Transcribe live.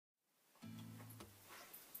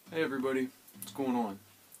Hey everybody, what's going on?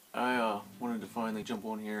 I wanted to finally jump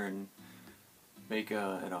on here and make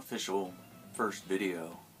an official first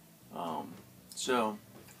video. So,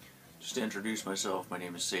 just to introduce myself, my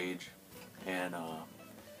name is Sage, and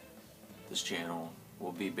this channel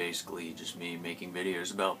will be basically just me making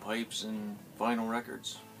videos about pipes and vinyl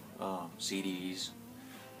records, CDs.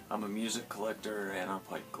 I'm a music collector and a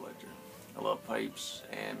pipe collector. I love pipes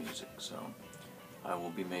and music, so I will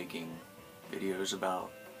be making videos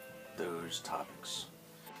about those topics.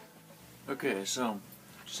 Okay, so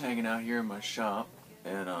just hanging out here in my shop,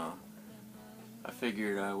 and I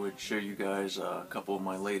figured I would show you guys a couple of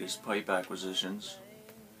my latest pipe acquisitions.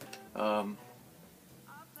 I've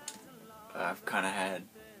kind of had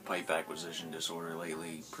pipe acquisition disorder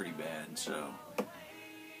lately pretty bad, so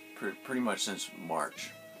pretty much since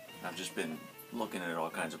March I've just been looking at all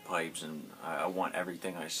kinds of pipes, and I want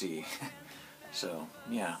everything I see. So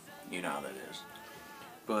yeah, you know how that is.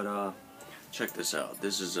 But check this out.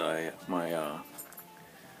 This is my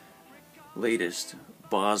latest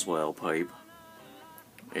Boswell pipe,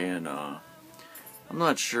 and I'm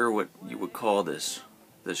not sure what you would call this,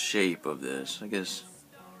 the shape of this. I guess,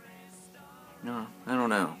 no, I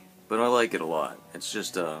don't know, but I like it a lot. It's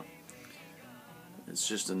just a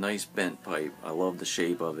nice bent pipe. I love the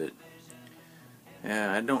shape of it.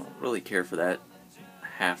 Yeah, I don't really care for that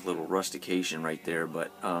half little rustication right there,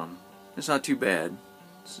 but it's not too bad.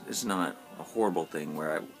 It's not a horrible thing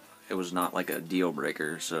where it was not like a deal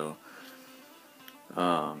breaker. So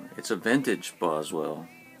it's a vintage Boswell.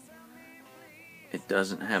 It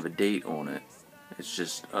doesn't have a date on it. It's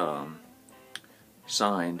just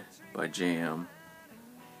signed by JM,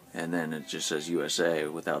 and then it just says USA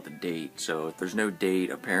without the date. So if there's no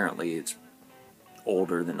date, apparently it's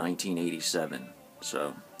older than 1987.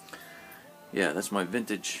 So yeah, that's my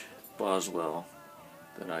vintage Boswell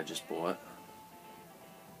that I just bought.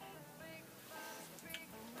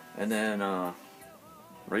 And then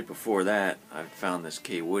right before that, I found this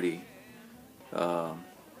K Woody.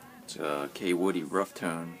 It's a K Woody rough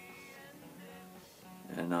tone,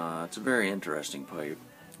 and it's a very interesting pipe.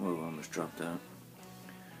 Oh, I almost dropped out.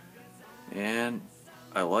 And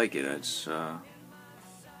I like it. It's a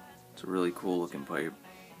really cool looking pipe.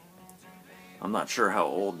 I'm not sure how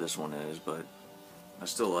old this one is, but I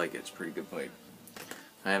still like it. It's a pretty good pipe.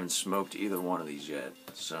 I haven't smoked either one of these yet,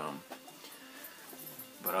 so,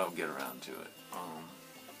 but I'll get around to it.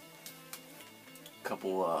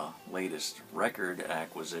 Couple latest record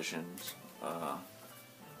acquisitions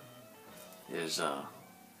is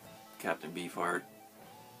Captain Beefheart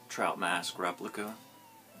Trout Mask Replica.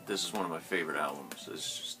 This is one of my favorite albums.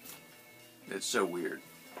 It's so weird,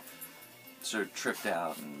 so tripped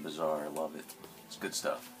out and bizarre. I love it. It's good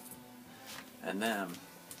stuff. And then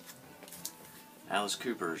Alice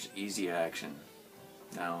Cooper's Easy Action.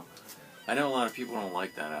 Now, I know a lot of people don't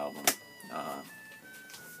like that album.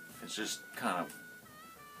 It's just kind of,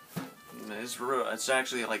 it's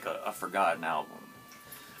actually like a forgotten album.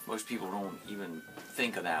 Most people don't even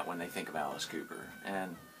think of that when they think of Alice Cooper.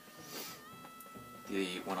 And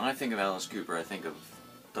when I think of Alice Cooper, I think of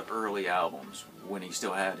the early albums when he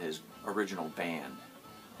still had his original band.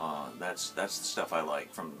 That's the stuff I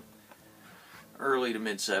like, from early to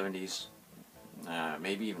mid 70s,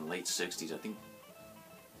 maybe even late 60s. I think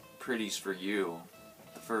Pretty's for You,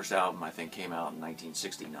 the first album, I think came out in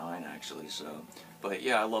 1969 actually. So, but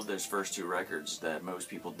yeah, I love those first two records that most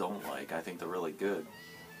people don't like. I think they're really good.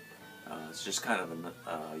 It's just kind of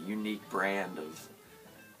a unique brand of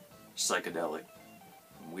psychedelic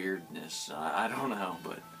weirdness. I don't know,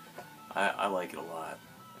 but I like it a lot.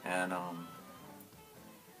 And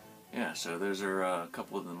yeah, so those are a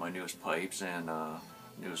couple of my newest pipes and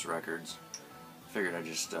newest records. Figured I'd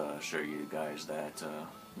just show you guys that,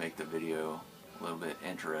 make the video a little bit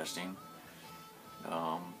interesting.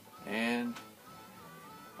 And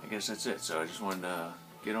I guess that's it. So I just wanted to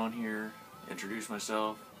get on here, introduce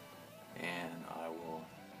myself, and I will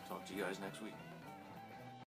talk to you guys next week.